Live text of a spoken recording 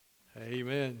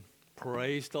Amen.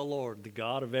 Praise the Lord, the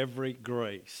God of every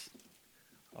grace.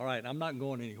 All right, I'm not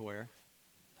going anywhere.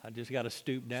 I just got to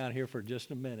stoop down here for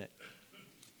just a minute.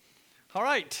 All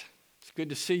right, it's good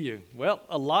to see you. Well,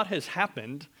 a lot has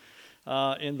happened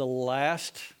in the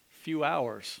last few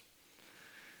hours.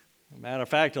 Matter of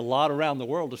fact, a lot around the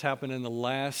world has happened in the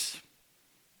last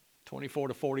 24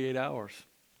 to 48 hours.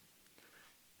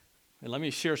 And let me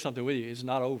share something with you. It's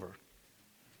not over.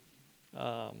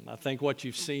 I think what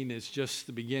you've seen is just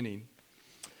the beginning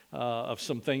of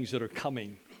some things that are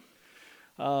coming.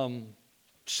 I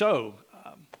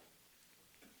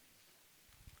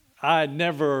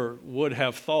never would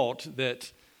have thought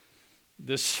that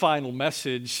this final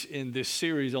message in this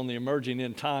series on the emerging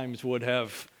end times would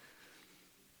have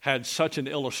had such an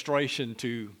illustration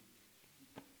to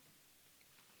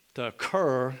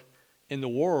occur in the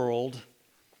world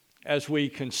as we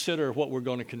consider what we're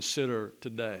going to consider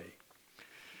today.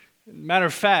 Matter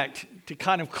of fact, to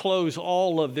kind of close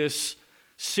all of this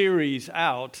series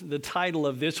out, the title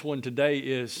of this one today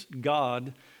is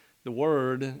God, the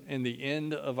Word, and the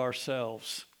End of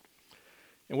Ourselves.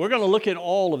 And we're going to look at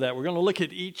all of that. We're going to look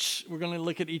at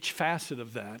each facet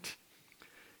of that.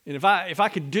 And if I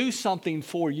could do something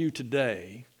for you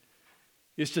today,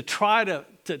 is to try to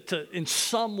in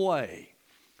some way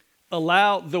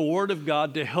allow the Word of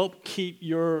God to help keep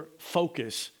your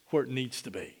focus where it needs to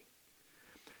be.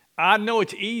 I know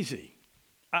it's easy.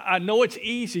 I know it's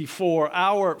easy for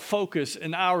our focus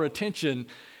and our attention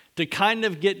to kind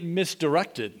of get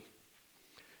misdirected.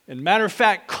 And matter of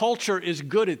fact, culture is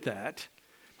good at that.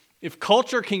 If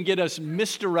culture can get us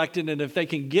misdirected, and if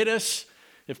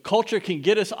culture can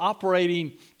get us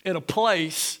operating in a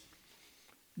place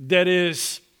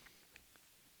that's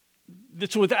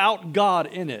without God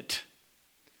in it,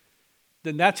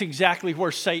 then that's exactly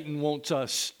where Satan wants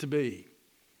us to be.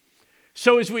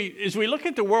 So as we look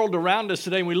at the world around us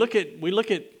today, and we look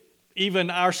at even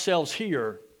ourselves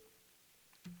here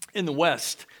in the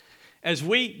West, as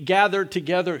we gather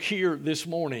together here this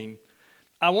morning,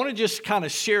 I want to just kind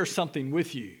of share something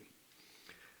with you.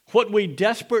 What we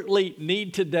desperately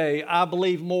need today, I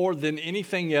believe more than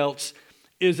anything else,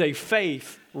 is a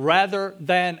faith rather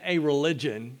than a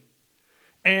religion,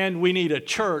 and we need a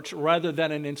church rather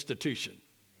than an institution.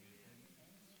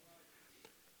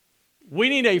 We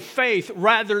need a faith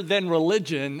rather than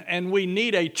religion, and we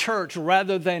need a church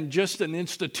rather than just an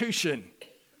institution.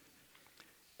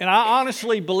 And I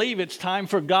honestly believe it's time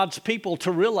for God's people to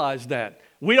realize that.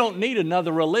 We don't need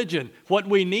another religion. What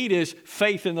we need is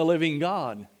faith in the living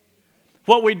God.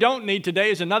 What we don't need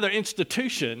today is another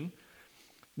institution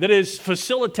that is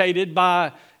facilitated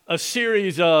by a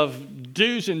series of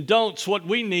do's and don'ts. What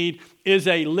we need is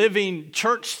a living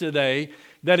church today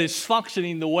that is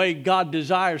functioning the way God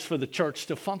desires for the church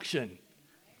to function.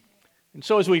 And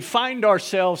so as we find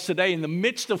ourselves today in the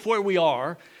midst of where we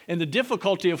are, and the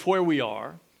difficulty of where we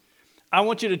are, I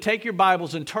want you to take your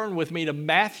Bibles and turn with me to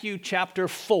Matthew chapter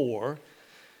 4.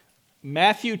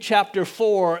 Matthew chapter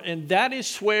 4, and that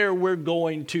is where we're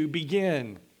going to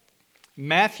begin.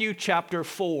 Matthew chapter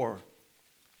 4.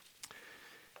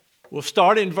 We'll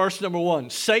start in verse number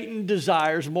 1. Satan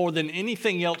desires more than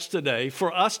anything else today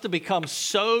for us to become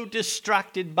so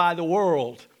distracted by the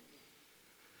world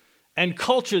and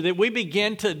culture that we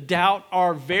begin to doubt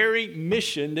our very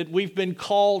mission that we've been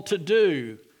called to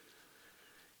do.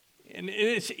 And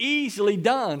it's easily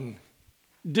done.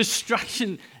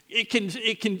 Distraction,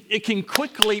 it can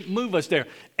quickly move us there.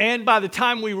 And by the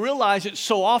time we realize it,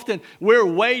 so often we're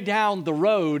way down the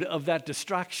road of that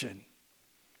distraction.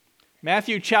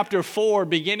 Matthew chapter 4,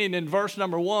 beginning in verse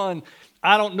number 1,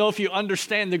 I don't know if you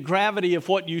understand the gravity of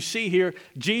what you see here.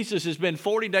 Jesus has been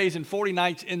 40 days and 40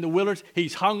 nights in the wilderness.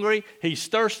 He's hungry. He's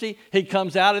thirsty. He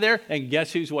comes out of there, and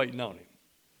guess who's waiting on him?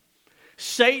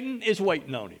 Satan is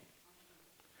waiting on him.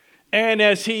 And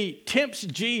as he tempts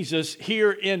Jesus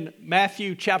here in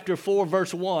Matthew chapter 4,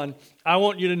 verse 1, I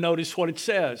want you to notice what it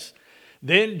says.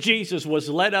 Then Jesus was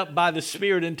led up by the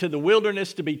Spirit into the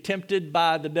wilderness to be tempted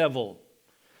by the devil.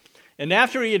 And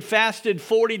after he had fasted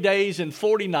 40 days and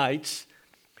 40 nights,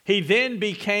 he then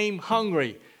became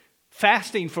hungry,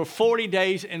 fasting for 40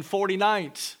 days and 40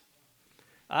 nights.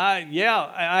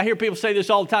 I hear people say this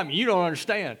all the time. You don't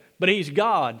understand, but he's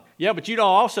God. Yeah, but you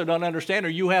also don't understand, or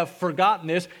you have forgotten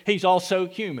this. He's also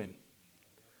human.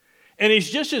 And he's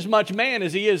just as much man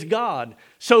as he is God.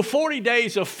 So 40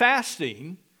 days of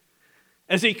fasting,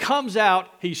 as he comes out,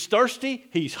 he's thirsty,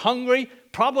 he's hungry,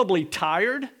 probably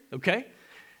tired, okay?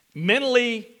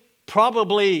 Mentally,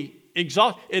 probably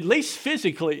exhausted, at least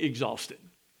physically exhausted.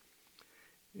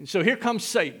 And so here comes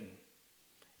Satan.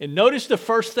 And notice the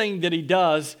first thing that he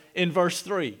does in verse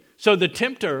 3. So the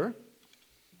tempter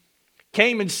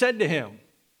came and said to him,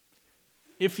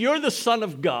 "If you're the Son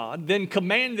of God, then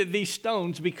command that these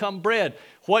stones become bread."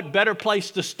 What better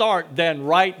place to start than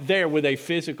right there with a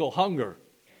physical hunger?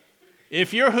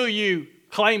 If you're who you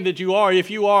claim that you are, if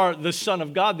you are the Son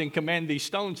of God, then command these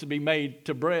stones to be made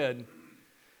to bread.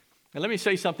 And let me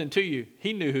say something to you.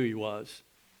 He knew who he was.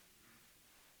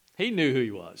 He knew who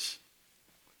he was.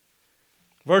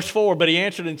 Verse 4, "But he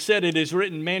answered and said, It is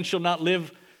written, man shall not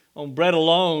live on bread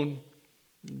alone,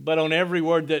 but on every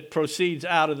word that proceeds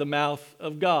out of the mouth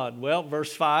of God." Well,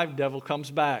 verse 5, devil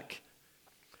comes back.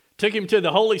 Took him to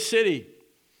the holy city,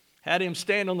 had him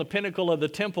stand on the pinnacle of the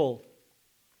temple,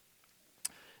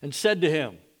 and said to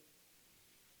him,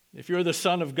 "If you're the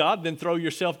Son of God, then throw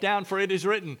yourself down, for it is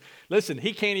written." Listen,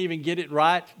 he can't even get it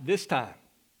right this time.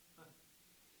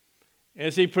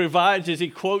 As he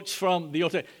quotes from the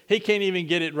Old Testament, he can't even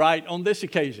get it right on this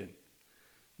occasion.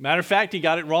 Matter of fact, he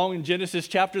got it wrong in Genesis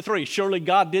chapter 3. Surely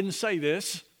God didn't say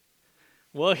this.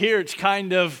 Well, here it's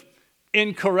kind of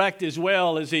incorrect as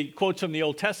well as he quotes from the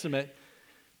Old Testament.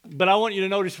 But I want you to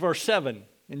notice verse 7.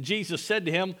 "And Jesus said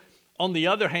to him, On the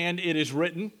other hand, it is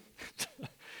written,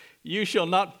 You shall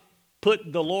not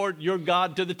put the Lord your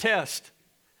God to the test."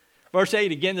 Verse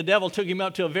 8, "Again the devil took him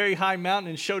up to a very high mountain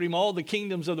and showed him all the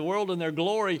kingdoms of the world and their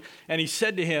glory. And he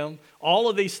said to him, All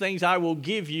of these things I will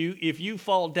give you if you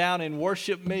fall down and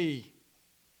worship me."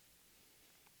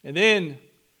 And then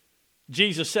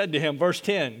Jesus said to him, verse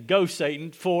 10, "Go,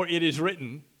 Satan, for it is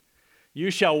written,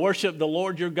 You shall worship the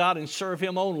Lord your God and serve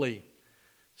him only."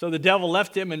 So the devil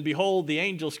left him, and behold, the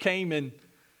angels came and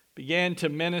began to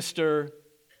minister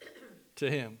to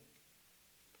him.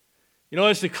 You know,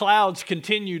 as the clouds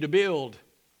continue to build,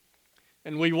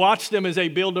 and we watch them as they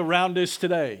build around us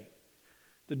today,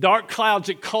 the dark clouds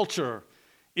that culture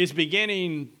is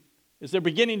beginning, as they're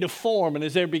beginning to form and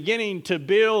as they're beginning to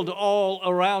build all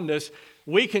around us,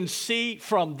 we can see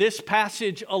from this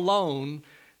passage alone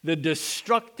the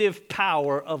destructive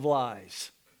power of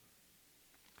lies.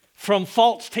 From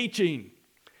false teaching,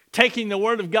 taking the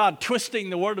Word of God, twisting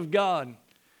the Word of God,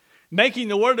 making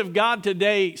the Word of God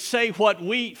today say what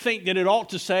we think that it ought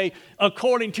to say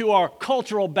according to our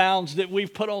cultural bounds that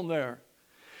we've put on there.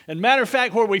 And matter of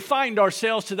fact, where we find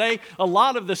ourselves today, a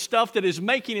lot of the stuff that is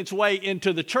making its way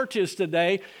into the churches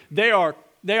today, they are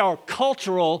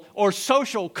cultural or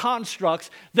social constructs.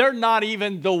 They're not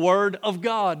even the Word of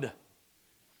God.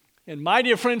 And my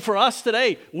dear friend, for us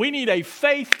today, we need a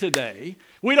faith today.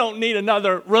 We don't need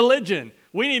another religion.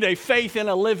 We need a faith in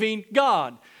a living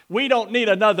God. We don't need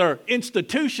another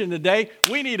institution today.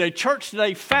 We need a church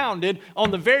today founded on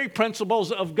the very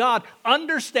principles of God,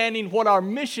 understanding what our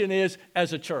mission is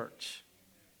as a church.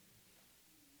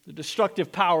 The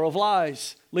destructive power of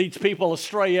lies leads people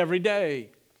astray every day.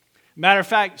 Matter of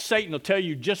fact, Satan will tell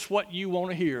you just what you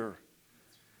want to hear.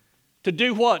 To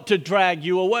do what? To drag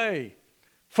you away.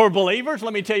 For believers,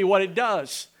 let me tell you what it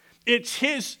does. It's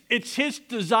his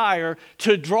desire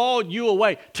to draw you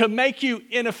away, to make you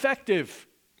ineffective.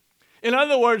 In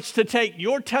other words, to take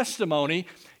your testimony,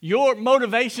 your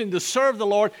motivation to serve the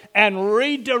Lord, and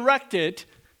redirect it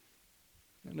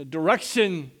in a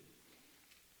direction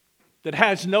that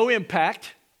has no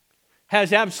impact,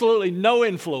 has absolutely no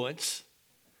influence,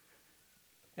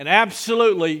 and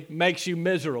absolutely makes you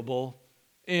miserable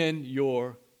in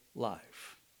your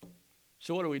life.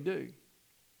 So what do we do?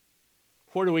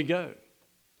 Where do we go?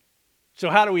 So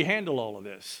how do we handle all of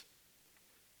this?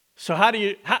 So how do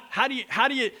you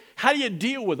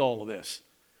deal with all of this?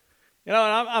 You know,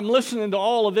 I'm listening to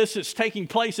all of this that's taking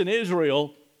place in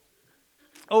Israel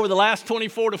over the last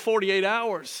 24 to 48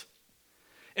 hours.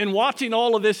 And watching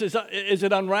all of this as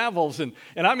it unravels. And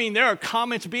I mean, there are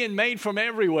comments being made from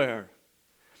everywhere.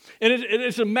 And it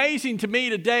is amazing to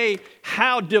me today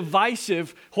how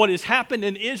divisive what has happened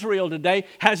in Israel today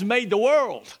has made the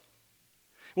world.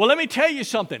 Well, let me tell you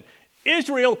something.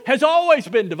 Israel has always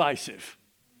been divisive.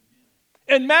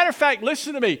 And matter of fact,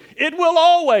 listen to me, it will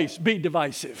always be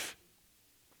divisive.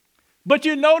 But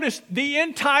you notice the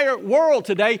entire world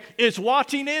today is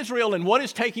watching Israel and what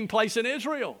is taking place in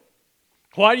Israel.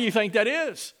 Why do you think that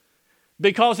is?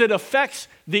 Because it affects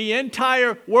the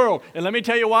entire world. And let me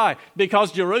tell you why.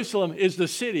 Because Jerusalem is the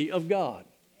city of God.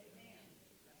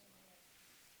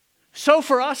 So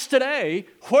for us today,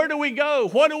 where do we go?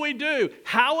 What do we do?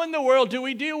 How in the world do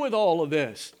we deal with all of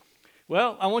this?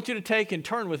 Well, I want you to take and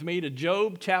turn with me to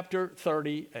Job chapter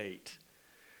 38.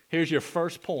 Here's your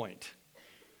first point.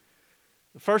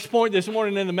 The first point this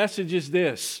morning in the message is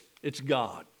this. It's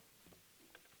God.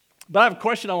 But I have a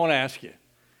question I want to ask you.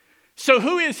 So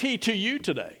who is he to you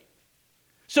today?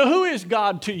 So who is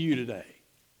God to you today?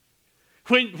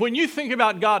 When you think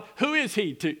about God, who is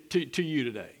he to you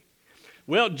today?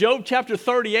 Well, Job chapter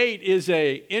 38 is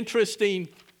an interesting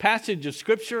passage of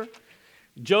Scripture.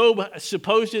 Job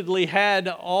supposedly had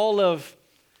all of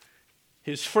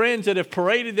his friends that have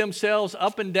paraded themselves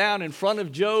up and down in front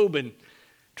of Job and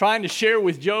trying to share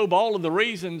with Job all of the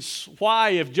reasons why,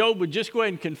 if Job would just go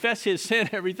ahead and confess his sin,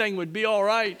 everything would be all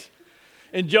right.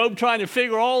 And Job trying to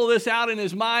figure all of this out in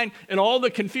his mind and all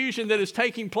the confusion that is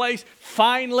taking place.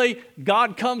 Finally,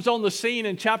 God comes on the scene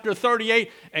in chapter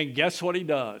 38, and guess what he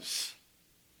does?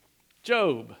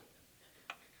 Job,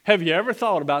 have you ever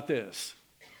thought about this?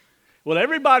 Well,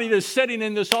 everybody that's sitting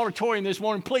in this auditorium this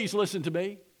morning, please listen to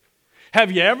me.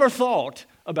 Have you ever thought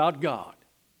about God?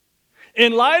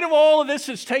 In light of all of this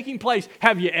that's taking place,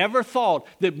 have you ever thought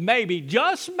that maybe,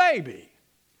 just maybe,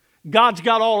 God's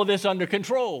got all of this under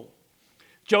control?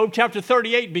 Job chapter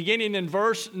 38, beginning in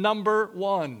verse number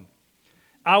 1.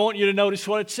 I want you to notice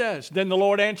what it says. Then the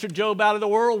Lord answered Job out of the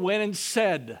whirlwind and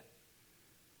said,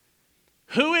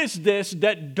 who is this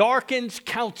that darkens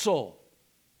counsel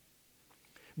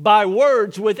by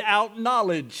words without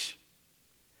knowledge?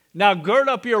 Now gird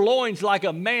up your loins like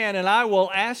a man, and I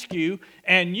will ask you,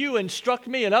 and you instruct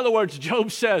me. In other words, Job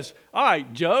says, all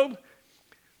right, Job,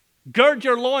 gird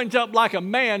your loins up like a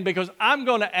man, because I'm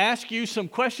going to ask you some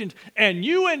questions, and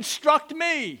you instruct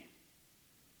me.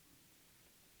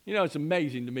 You know, it's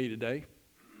amazing to me today.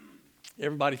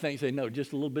 Everybody thinks they know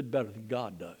just a little bit better than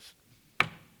God does.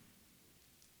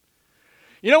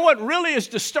 You know what really is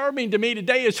disturbing to me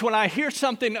today is when I hear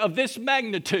something of this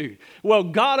magnitude. Well,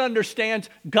 God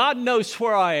understands. God knows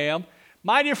where I am.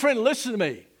 My dear friend, listen to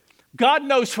me. God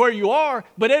knows where you are,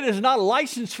 but it is not a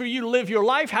license for you to live your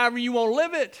life however you want to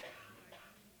live it.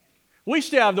 We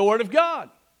still have the Word of God.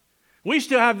 We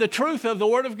still have the truth of the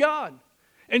Word of God.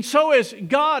 And so as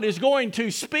God is going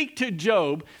to speak to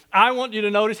Job, I want you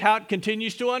to notice how it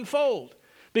continues to unfold.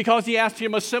 Because he asked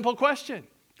him a simple question.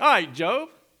 All right, Job.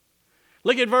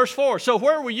 Look at verse 4. So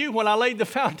where were you when I laid the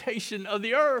foundation of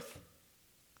the earth?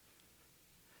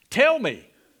 Tell me,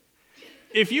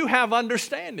 if you have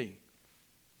understanding.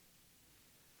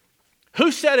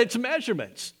 Who set its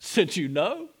measurements, since you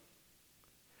know?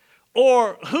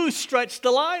 Or who stretched the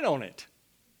line on it?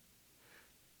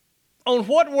 On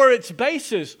what were its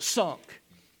bases sunk?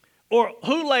 Or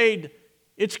who laid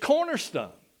its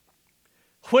cornerstone?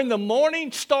 When the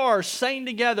morning stars sang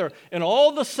together and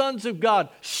all the sons of God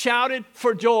shouted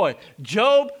for joy.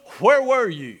 Job, where were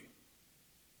you?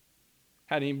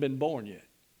 Hadn't even been born yet.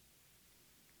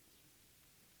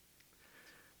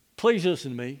 Please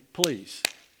listen to me. Please.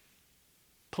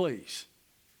 Please.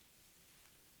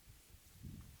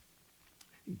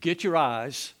 Get your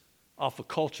eyes off of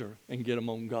culture and get them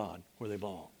on God where they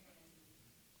belong.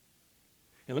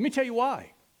 And let me tell you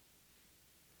why.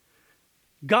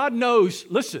 God knows,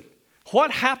 listen,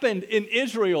 what happened in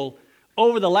Israel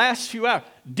over the last few hours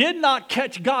did not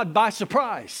catch God by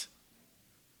surprise.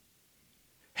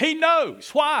 He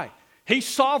knows. Why? He's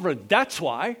sovereign. That's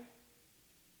why.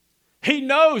 He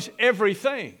knows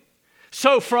everything.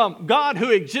 So from God who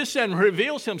exists and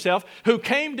reveals himself, who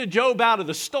came to Job out of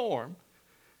the storm,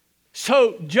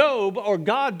 so Job or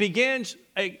God begins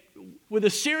with a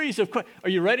series of questions.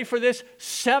 Are you ready for this?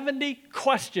 70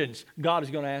 questions God is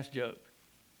going to ask Job.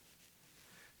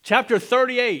 Chapter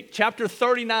 38, chapter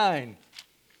 39,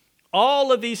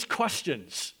 all of these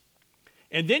questions.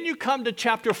 And then you come to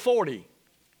chapter 40.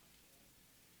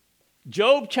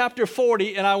 Job chapter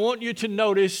 40, and I want you to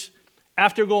notice,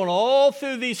 after going all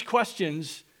through these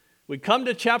questions, we come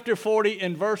to chapter 40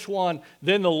 in verse 1.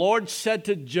 Then the Lord said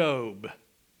to Job,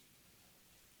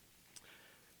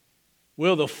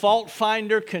 will the fault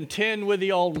finder contend with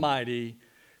the Almighty?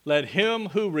 Let him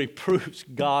who reproves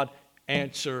God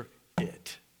answer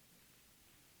it.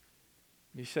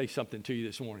 Let me say something to you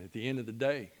this morning. At the end of the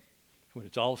day, when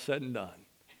it's all said and done,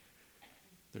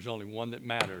 there's only one that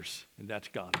matters, and that's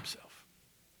God himself.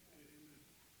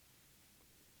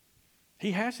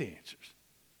 He has the answers.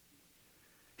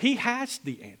 He has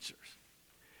the answers.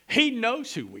 He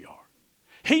knows who we are.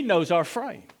 He knows our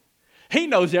frame. He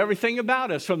knows everything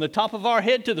about us from the top of our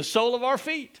head to the sole of our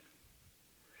feet.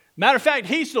 Matter of fact,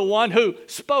 he's the one who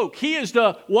spoke. He is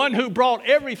the one who brought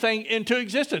everything into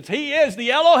existence. He is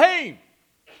the Elohim.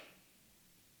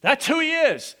 That's who he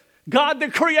is. God the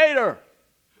Creator.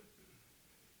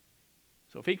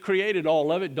 So if he created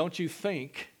all of it, don't you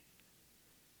think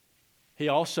he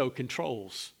also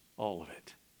controls all of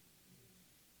it?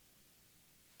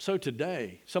 So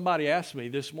today, somebody asked me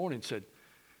this morning, said,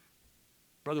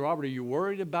 Brother Robert, are you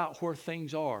worried about where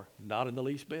things are? Not in the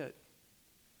least bit.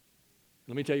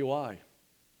 Let me tell you why.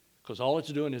 Because all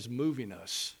it's doing is moving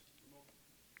us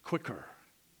quicker.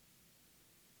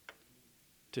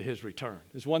 to his return.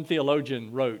 As one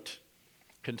theologian wrote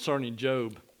concerning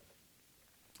Job,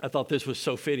 I thought this was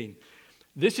so fitting.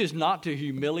 This is not to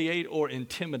humiliate or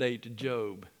intimidate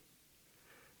Job,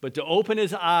 but to open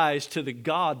his eyes to the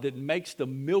God that makes the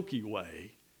Milky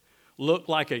Way look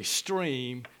like a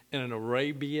stream in an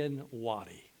Arabian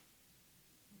wadi.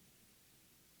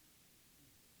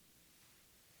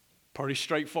 Pretty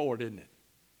straightforward, isn't it?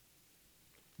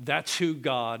 That's who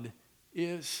God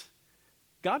is.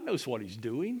 God knows what he's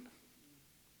doing.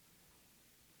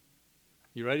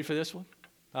 You ready for this one?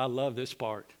 I love this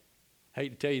part. Hate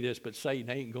to tell you this, but Satan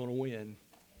ain't going to win.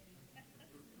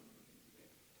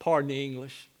 Pardon the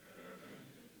English.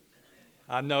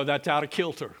 I know that's out of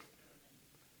kilter.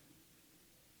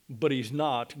 But he's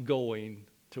not going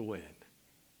to win.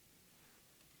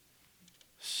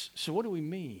 So what do we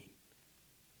mean?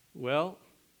 Well,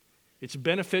 it's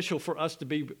beneficial for us to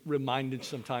be reminded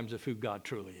sometimes of who God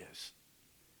truly is.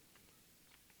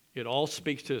 It all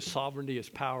speaks to his sovereignty, his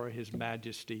power, his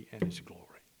majesty, and his glory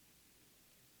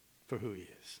for who he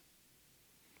is.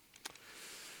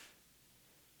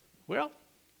 Well,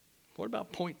 what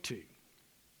about point 2?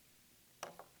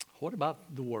 What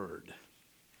about the Word?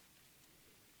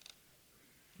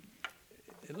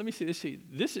 Let me see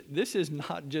this. This is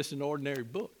not just an ordinary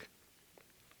book.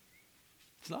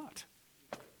 It's not.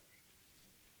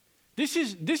 This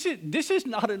is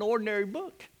not an ordinary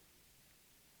book.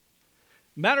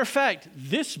 Matter of fact,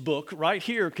 this book right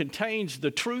here contains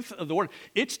the truth of the Word.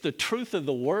 It's the truth of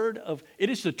the Word it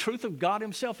is the truth of God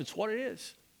himself. It's what it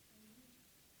is.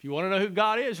 If you want to know who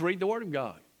God is, read the Word of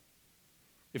God.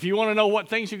 If you want to know what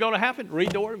things are going to happen,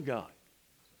 read the Word of God.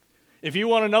 If you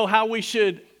want to know how we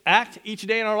should act each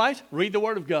day in our lives, read the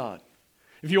Word of God.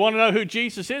 If you want to know who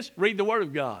Jesus is, read the Word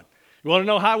of God. You want to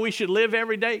know how we should live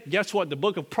every day? Guess what? The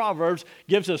book of Proverbs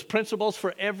gives us principles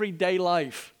for everyday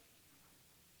life.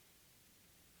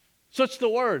 So it's the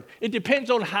Word. It depends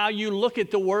on how you look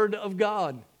at the Word of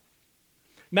God.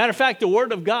 Matter of fact, the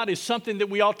Word of God is something that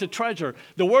we ought to treasure.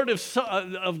 The Word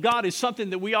of God is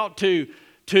something that we ought to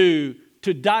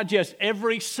digest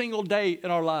every single day in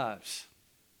our lives.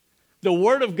 The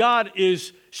Word of God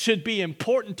should be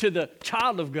important to the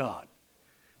child of God.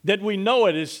 That we know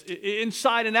it is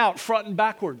inside and out, front and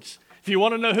backwards. If you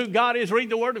want to know who God is, read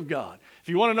the Word of God. If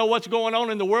you want to know what's going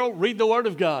on in the world, read the Word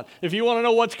of God. If you want to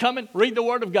know what's coming, read the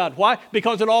Word of God. Why?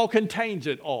 Because it all contains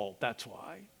it all. That's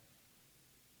why.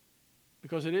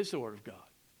 Because it is the Word of God.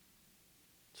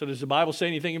 So does the Bible say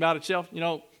anything about itself? You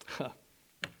know,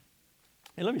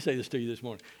 and let me say this to you this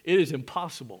morning. It is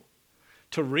impossible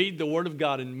to read the Word of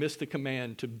God and miss the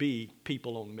command to be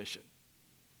people on mission.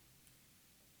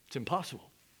 It's impossible.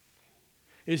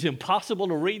 It's impossible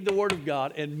to read the Word of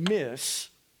God and miss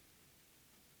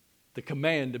the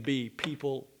command to be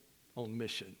people on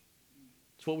mission.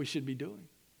 It's what we should be doing.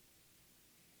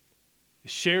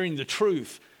 Sharing the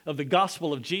truth of the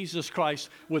gospel of Jesus Christ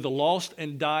with a lost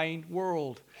and dying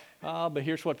world. But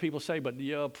here's what people say, but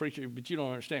preacher, but you don't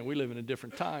understand. We live in a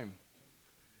different time.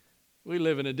 We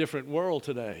live in a different world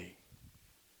today.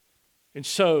 And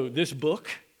so this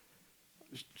book,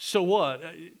 so what?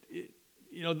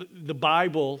 The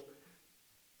Bible,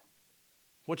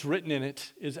 what's written in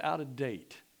it is out of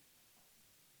date.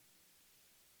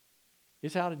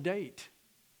 It's out of date.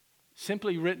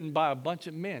 Simply written by a bunch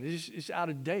of men. It's out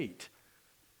of date.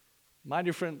 My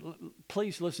dear friend,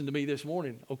 please listen to me this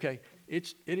morning, okay?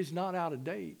 It is not out of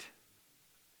date.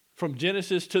 From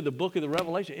Genesis to the book of the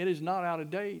Revelation, it is not out of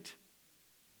date.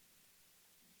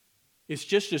 It's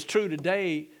just as true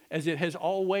today as it has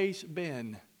always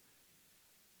been.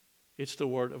 It's the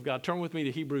Word of God. Turn with me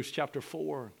to Hebrews chapter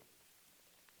 4.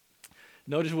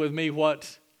 Notice with me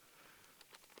what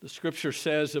the Scripture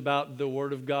says about the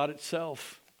Word of God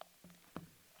itself.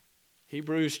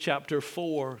 Hebrews chapter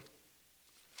 4.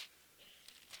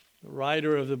 The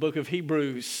writer of the book of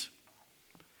Hebrews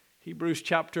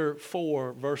chapter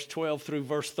 4, verse 12 through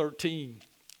verse 13.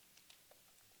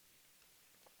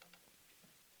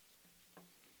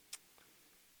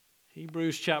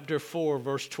 Hebrews chapter 4,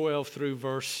 verse 12 through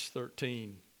verse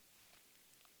 13.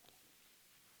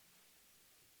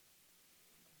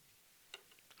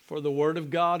 For the Word of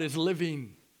God is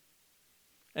living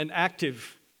and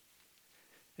active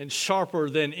and sharper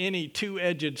than any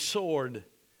two-edged sword,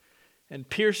 and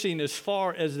piercing as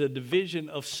far as the division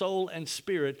of soul and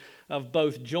spirit, of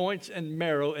both joints and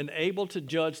marrow, and able to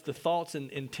judge the thoughts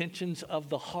and intentions of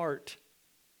the heart.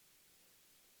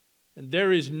 And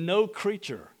there is no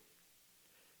creature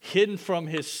hidden from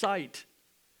his sight,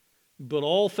 but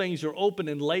all things are open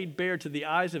and laid bare to the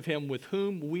eyes of him with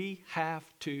whom we have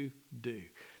to do.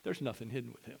 There's nothing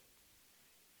hidden with him.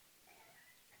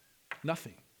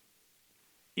 Nothing.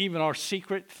 even our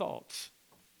secret thoughts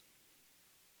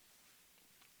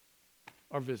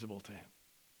are visible to him.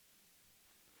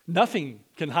 Nothing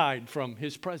can hide from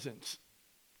his presence.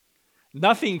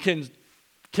 Nothing can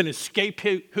escape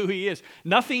who he is.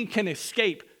 Nothing can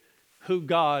escape who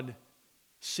God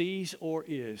sees or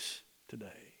is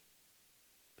today.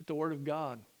 But the Word of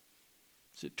God,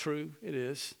 is it true? It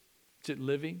is. Is it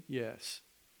living? Yes.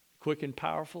 Quick and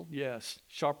powerful? Yes.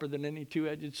 Sharper than any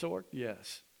two-edged sword?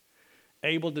 Yes.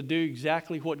 Able to do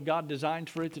exactly what God designed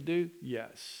for it to do?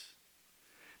 Yes.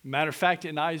 Matter of fact,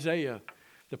 in Isaiah,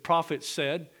 the prophet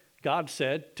said, God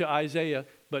said to Isaiah,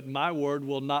 but my word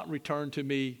will not return to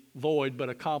me void, but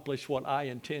accomplish what I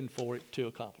intend for it to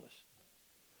accomplish.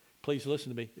 Please listen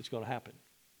to me. It's going to happen.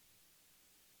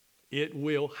 It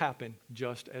will happen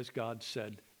just as God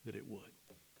said that it would.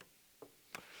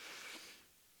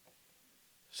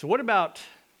 So what about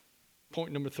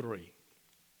point number 3?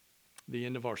 The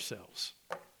end of ourselves.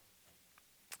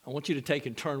 I want you to take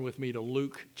and turn with me to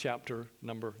Luke chapter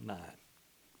number 9.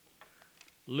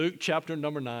 Luke chapter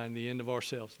number 9, the end of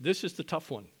ourselves. This is the tough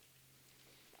one,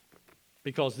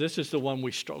 because this is the one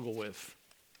we struggle with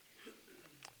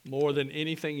more than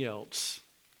anything else,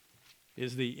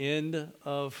 is the end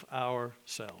of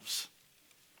ourselves.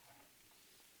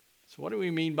 So what do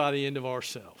we mean by the end of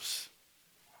ourselves?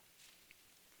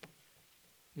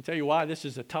 Let me tell you why this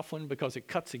is a tough one, because it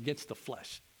cuts against the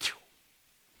flesh.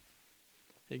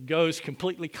 It goes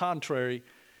completely contrary.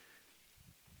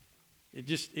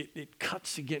 It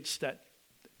cuts against that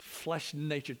flesh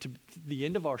nature. To the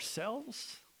end of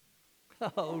ourselves?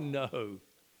 Oh no.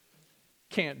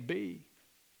 Can't be.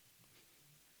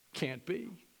 Can't be.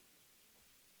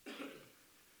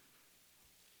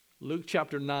 Luke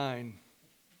chapter 9.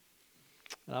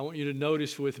 And I want you to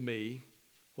notice with me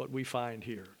what we find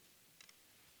here.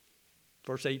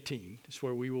 Verse 18 is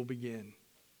where we will begin.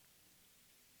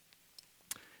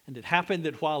 And it happened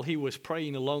that while he was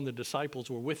praying alone, the disciples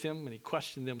were with him, and he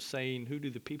questioned them, saying, "Who do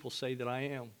the people say that I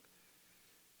am?"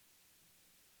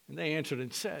 And they answered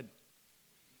and said,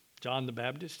 "John the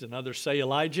Baptist, and others say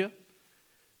Elijah,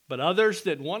 but others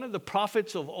that one of the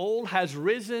prophets of old has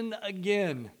risen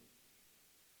again."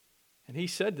 And he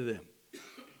said to them,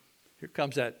 here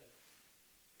comes that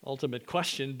ultimate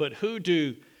question, "But who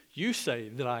do you say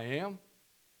that I am?"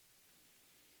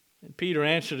 And Peter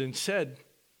answered and said,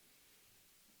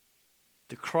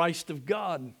 "The Christ of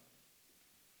God."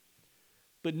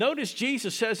 But notice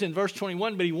Jesus says in verse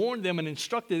 21, but he warned them and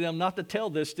instructed them not to tell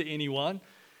this to anyone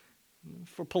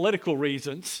for political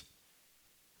reasons,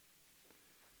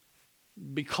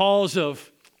 because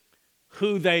of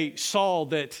who they saw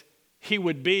that he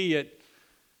would be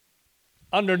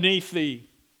underneath the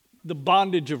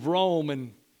bondage of Rome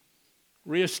and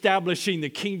reestablishing the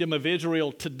kingdom of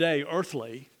Israel today,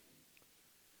 earthly.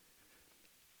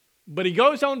 But he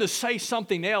goes on to say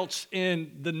something else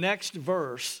in the next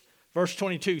verse, verse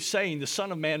 22, saying, "The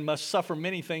Son of Man must suffer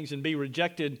many things and be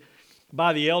rejected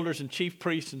by the elders and chief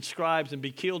priests and scribes and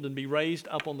be killed and be raised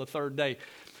up on the third day."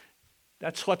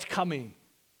 That's what's coming.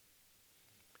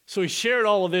 So he shared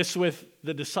all of this with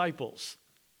the disciples.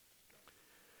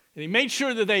 And he made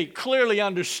sure that they clearly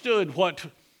understood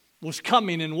what was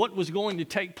coming and what was going to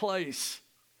take place.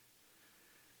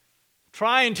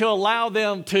 Trying to allow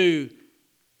them to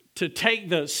take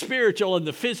the spiritual and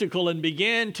the physical and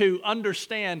begin to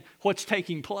understand what's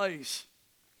taking place.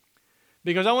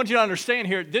 Because I want you to understand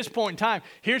here at this point in time,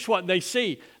 here's what they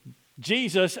see.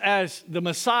 Jesus as the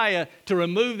Messiah to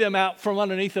remove them out from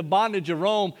underneath the bondage of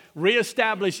Rome,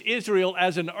 reestablish Israel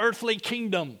as an earthly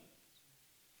kingdom.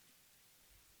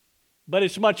 But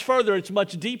it's much further, it's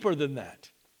much deeper than that.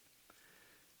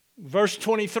 Verse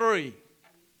 23,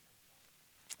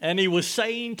 and he was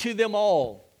saying to them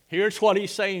all, here's what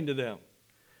he's saying to them.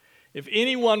 "If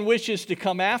anyone wishes to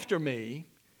come after me,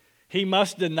 he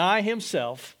must deny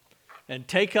himself and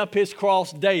take up his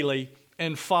cross daily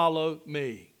and follow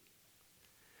me."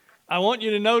 I want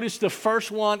you to notice the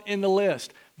first one in the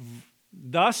list.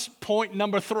 Thus, point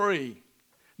number 3,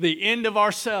 the end of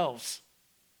ourselves.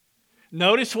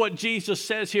 Notice what Jesus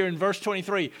says here in verse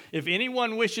 23. "If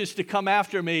anyone wishes to come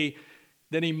after me,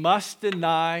 then he must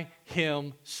deny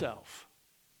himself."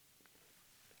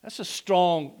 That's a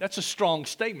strong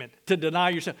statement, to deny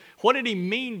yourself. What did he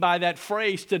mean by that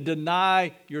phrase, to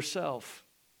deny yourself?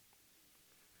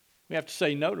 We have to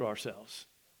say no to ourselves.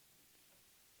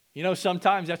 You know,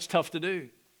 sometimes that's tough to do.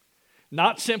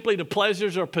 Not simply to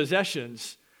pleasures or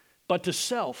possessions, but to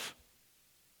self.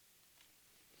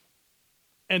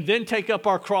 And then take up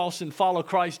our cross and follow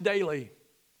Christ daily.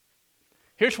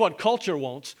 Here's what culture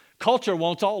wants. Culture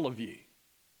wants all of you.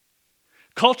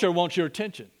 Culture wants your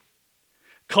attention.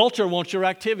 Culture wants your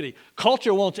activity.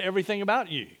 Culture wants everything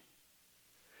about you.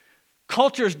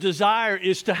 Culture's desire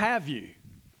is to have you.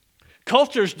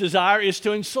 Culture's desire is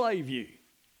to enslave you.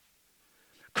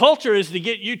 Culture is to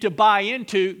get you to buy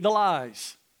into the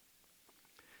lies.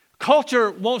 Culture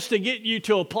wants to get you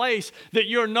to a place that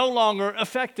you're no longer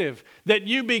effective, that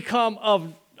you become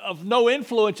of no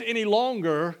influence any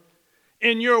longer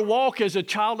in your walk as a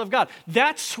child of God.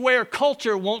 That's where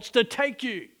culture wants to take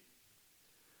you.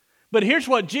 But here's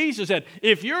what Jesus said.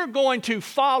 If you're going to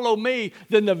follow me,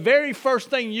 then the very first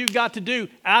thing you've got to do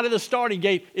out of the starting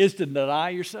gate is to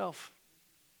deny yourself.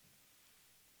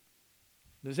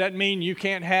 Does that mean you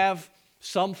can't have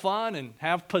some fun and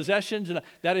have possessions? And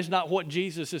that is not what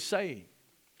Jesus is saying.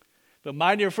 But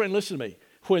my dear friend, listen to me.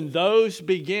 When those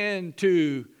begin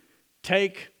to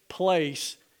take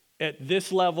place at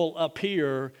this level up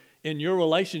here in your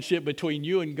relationship between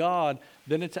you and God,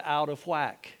 then it's out of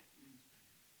whack.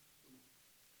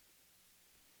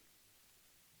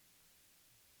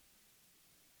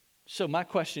 So my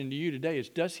question to you today is,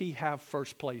 does he have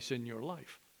first place in your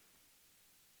life?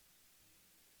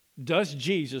 Does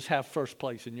Jesus have first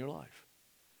place in your life?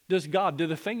 Does God, do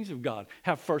the things of God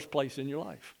have first place in your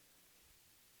life?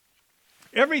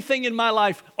 Everything in my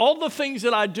life, all the things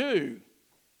that I do,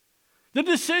 the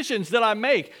decisions that I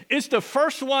make, is the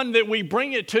first one that we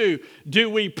bring it to. Do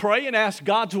we pray and ask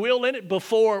God's will in it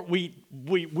before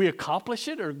we accomplish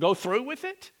it or go through with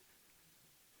it?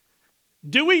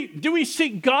 Do we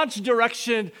seek God's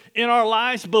direction in our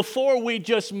lives before we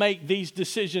just make these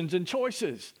decisions and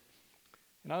choices?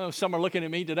 And I know some are looking at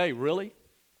me today, really?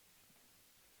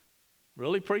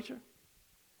 Really, preacher?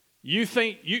 You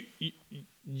think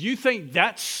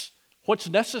that's what's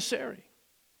necessary?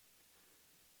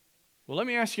 Well, let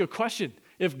me ask you a question.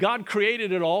 If God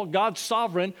created it all, God's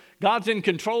sovereign, God's in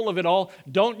control of it all,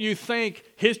 don't you think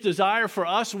his desire for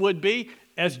us would be,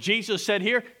 as Jesus said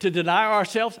here, to deny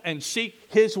ourselves and seek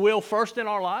his will first in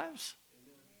our lives?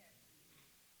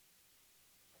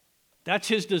 That's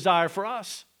his desire for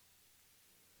us.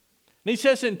 And he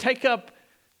says, and take up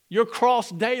your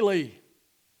cross daily.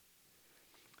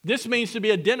 This means to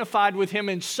be identified with him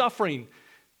in suffering,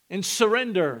 in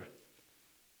surrender.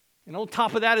 And on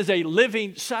top of that is a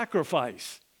living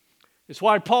sacrifice. It's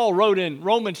why Paul wrote in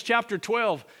Romans chapter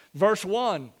 12, verse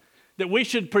 1, that we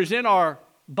should present our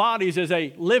bodies as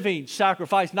a living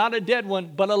sacrifice, not a dead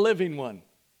one, but a living one.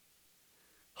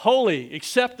 Holy,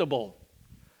 acceptable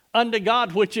unto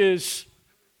God, which is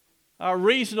our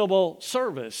reasonable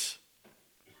service.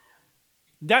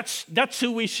 That's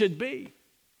who we should be.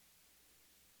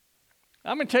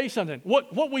 I'm going to tell you something.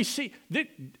 What we see,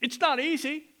 it's not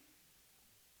easy.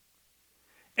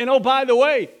 And oh, by the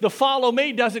way, the follow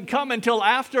me doesn't come until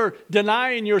after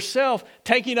denying yourself,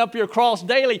 taking up your cross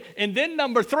daily. And then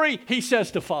number 3, he says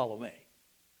to follow me.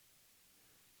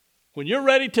 When you're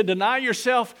ready to deny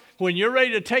yourself, when you're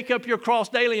ready to take up your cross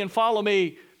daily and follow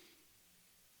me,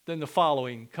 then the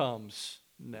following comes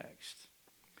next.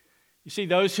 You see,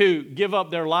 those who give up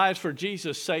their lives for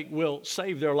Jesus' sake will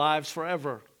save their lives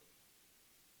forever.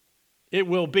 It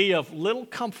will be of little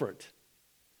comfort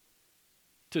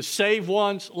to save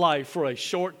one's life for a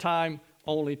short time,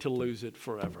 only to lose it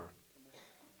forever.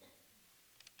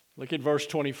 Look at verse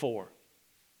 24.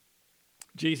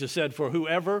 Jesus said, for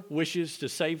whoever wishes to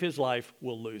save his life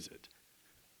will lose it.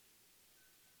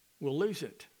 Will lose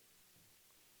it.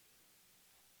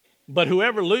 But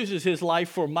whoever loses his life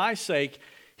for my sake,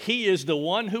 he is the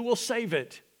one who will save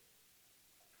it.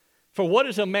 For what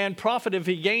is a man profit if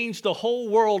he gains the whole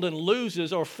world and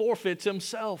loses or forfeits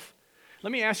himself?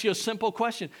 Let me ask you a simple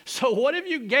question. So what have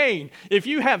you gained? If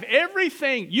you have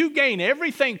everything, you gain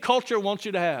everything culture wants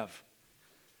you to have.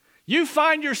 You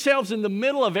find yourselves in the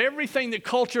middle of everything that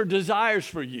culture desires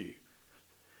for you.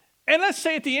 And let's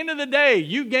say at the end of the day,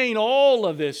 you gain all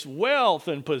of this wealth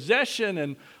and possession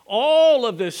and all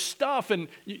of this stuff, and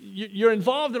you're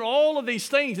involved in all of these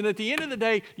things, and at the end of the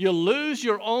day, you lose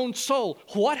your own soul.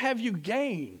 What have you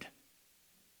gained?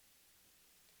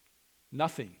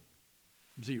 Nothing.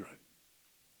 Zero.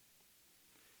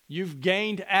 You've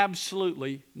gained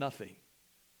absolutely nothing.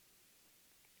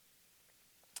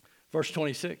 Verse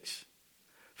 26.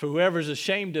 For whoever is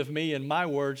ashamed of me and my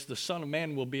words, the Son of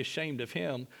Man will be ashamed of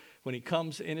him when he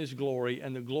comes in his glory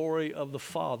and the glory of the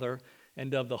Father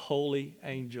and of the holy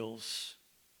angels.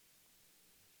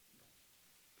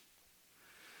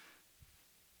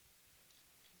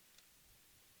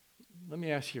 Let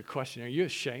me ask you a question. Are you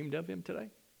ashamed of him today?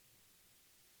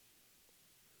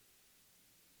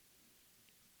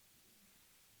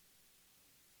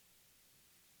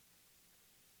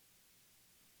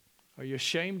 Are you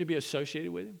ashamed to be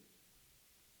associated with him?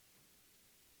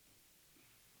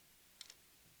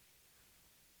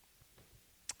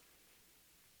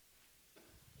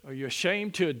 Are you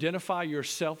ashamed to identify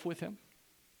yourself with him?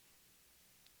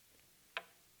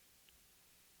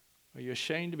 Are you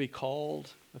ashamed to be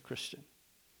called a Christian?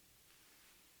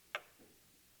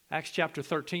 Acts chapter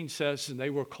 13 says, and they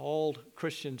were called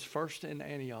Christians first in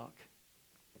Antioch.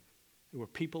 They were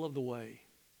people of the way.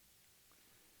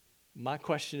 My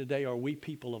question today, are we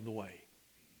people of the way?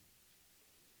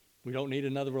 We don't need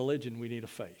another religion, we need a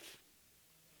faith.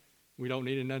 We don't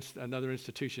need another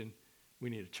institution, we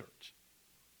need a church.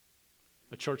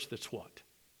 A church that's what?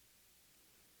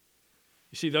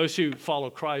 You see, those who follow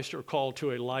Christ are called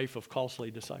to a life of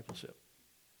costly discipleship.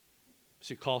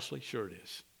 Is it costly? Sure it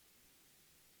is.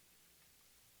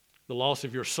 The loss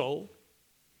of your soul,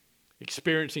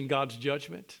 experiencing God's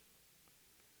judgment,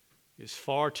 is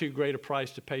far too great a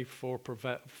price to pay for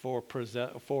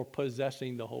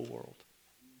possessing the whole world.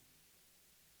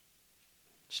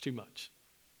 It's too much.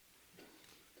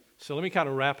 So let me kind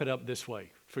of wrap it up this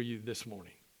way for you this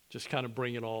morning. Just kind of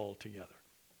bring it all together.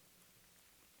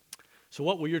 So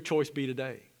what will your choice be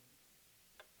today?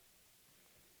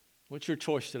 What's your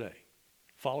choice today?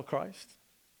 Follow Christ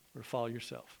or follow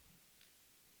yourself?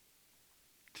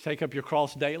 To take up your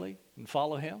cross daily and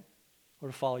follow him, or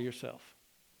to follow yourself?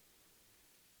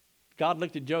 God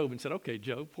looked at Job and said, okay,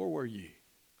 Job, where were you?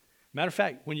 Matter of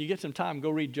fact, when you get some time, go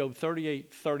read Job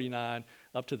 38, 39,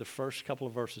 up to the first couple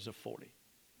of verses of 40.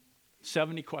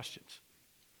 70 questions.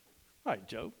 All right,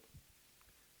 Job.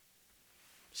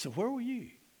 So where were you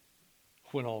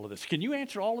when all of this? Can you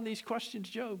answer all of these questions,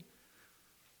 Job?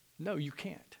 No, you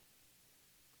can't.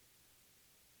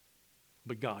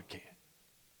 But God can.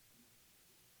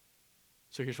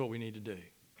 So here's what we need to do.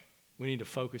 We need to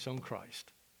focus on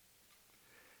Christ.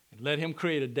 And let him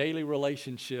create a daily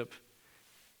relationship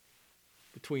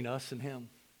between us and him.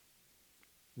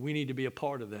 We need to be a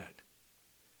part of that.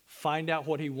 Find out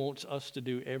what he wants us to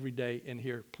do every day. And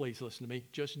here, please listen to me.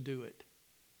 Just do it.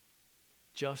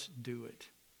 Just do it.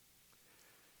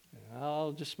 And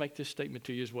I'll just make this statement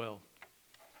to you as well.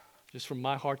 Just from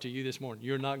my heart to you this morning.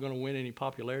 You're not going to win any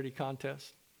popularity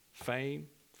contest, fame,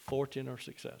 fortune, or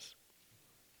success,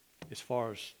 as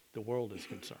far as the world is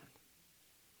concerned.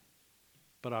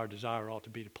 But our desire ought to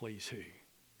be to please who?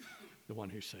 The one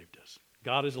who saved us.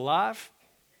 God is alive.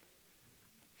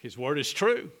 His word is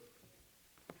true.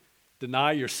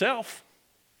 Deny yourself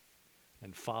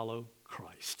and follow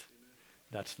Christ.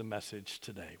 That's the message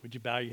today. Would you bow your